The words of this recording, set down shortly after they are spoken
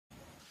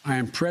I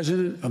am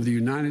President of the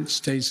United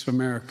States of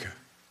America,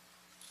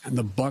 and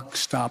the buck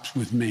stops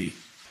with me.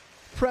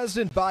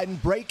 President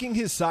Biden breaking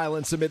his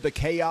silence amid the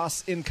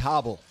chaos in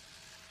Kabul.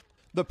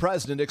 The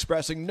president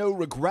expressing no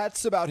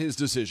regrets about his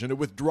decision to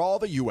withdraw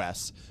the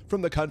U.S.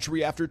 from the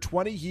country after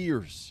 20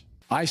 years.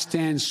 I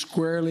stand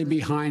squarely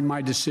behind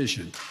my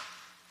decision.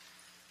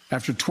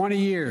 After 20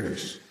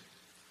 years,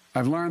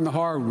 I've learned the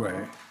hard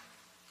way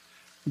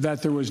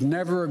that there was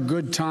never a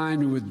good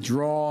time to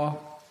withdraw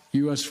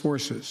U.S.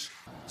 forces.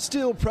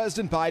 Still,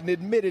 President Biden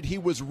admitted he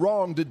was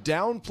wrong to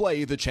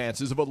downplay the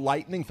chances of a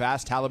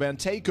lightning-fast Taliban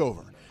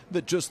takeover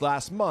that just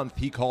last month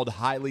he called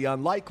highly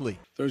unlikely.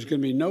 There's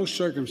going to be no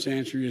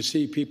circumstance where you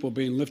see people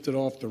being lifted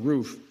off the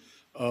roof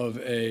of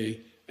an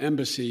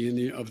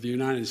embassy of the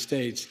United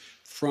States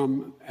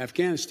from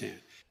Afghanistan.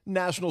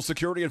 National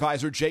Security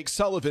Advisor Jake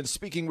Sullivan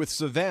speaking with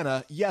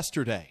Savannah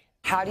yesterday.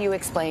 How do you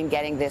explain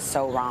getting this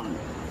so wrong?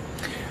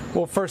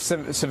 Well, first,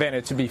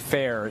 Savannah, to be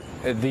fair,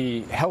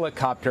 the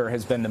helicopter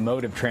has been the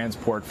mode of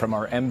transport from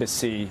our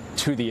embassy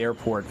to the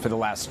airport for the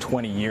last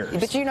 20 years.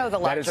 But you know the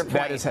larger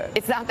point.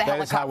 It's not the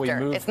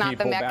helicopter. It's not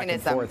the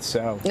mechanism.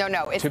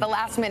 No, it's the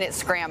last-minute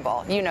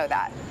scramble. You know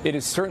that. It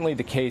is certainly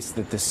the case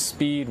that the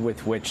speed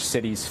with which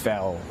cities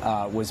fell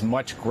was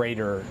much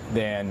greater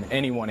than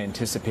anyone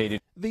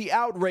anticipated. The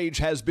outrage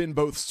has been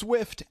both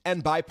swift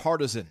and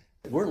bipartisan.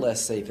 We're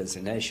less safe as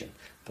a nation.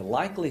 The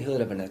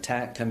likelihood of an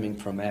attack coming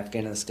from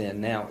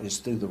Afghanistan now is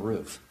through the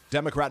roof.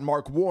 Democrat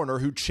Mark Warner,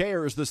 who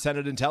chairs the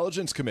Senate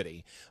Intelligence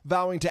Committee,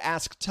 vowing to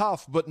ask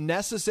tough but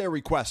necessary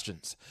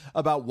questions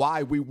about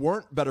why we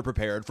weren't better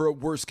prepared for a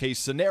worst-case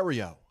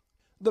scenario.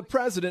 The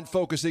president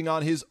focusing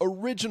on his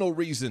original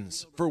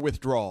reasons for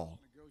withdrawal.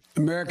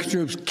 American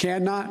troops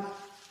cannot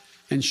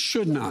and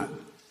should not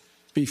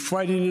be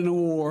fighting in a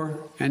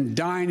war and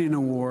dying in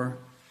a war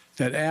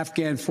that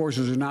Afghan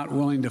forces are not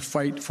willing to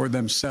fight for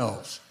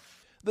themselves.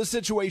 The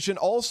situation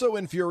also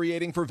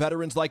infuriating for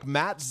veterans like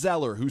Matt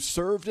Zeller, who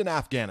served in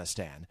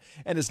Afghanistan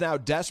and is now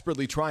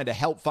desperately trying to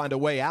help find a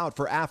way out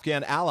for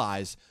Afghan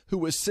allies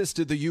who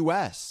assisted the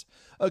U.S.,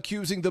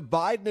 accusing the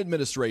Biden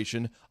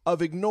administration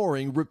of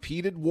ignoring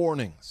repeated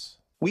warnings.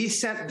 We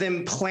sent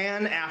them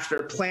plan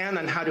after plan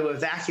on how to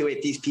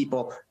evacuate these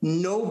people.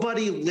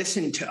 Nobody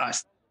listened to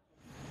us.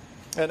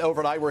 And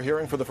overnight, we're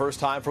hearing for the first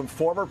time from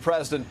former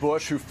President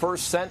Bush, who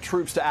first sent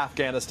troops to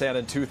Afghanistan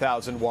in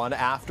 2001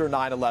 after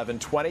 9/11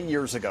 20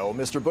 years ago.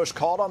 Mr. Bush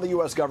called on the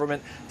U.S.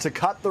 government to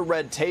cut the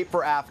red tape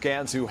for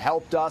Afghans who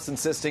helped us,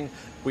 insisting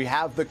we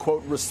have the,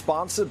 quote,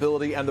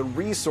 responsibility and the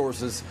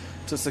resources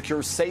to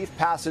secure safe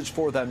passage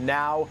for them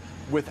now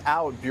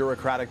without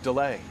bureaucratic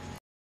delay.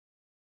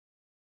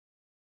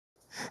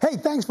 Hey,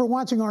 thanks for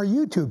watching our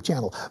YouTube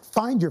channel.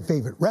 Find your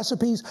favorite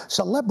recipes,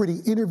 celebrity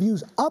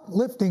interviews,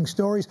 uplifting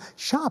stories,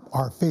 shop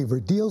our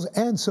favorite deals,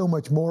 and so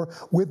much more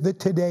with the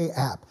Today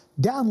app.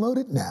 Download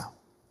it now.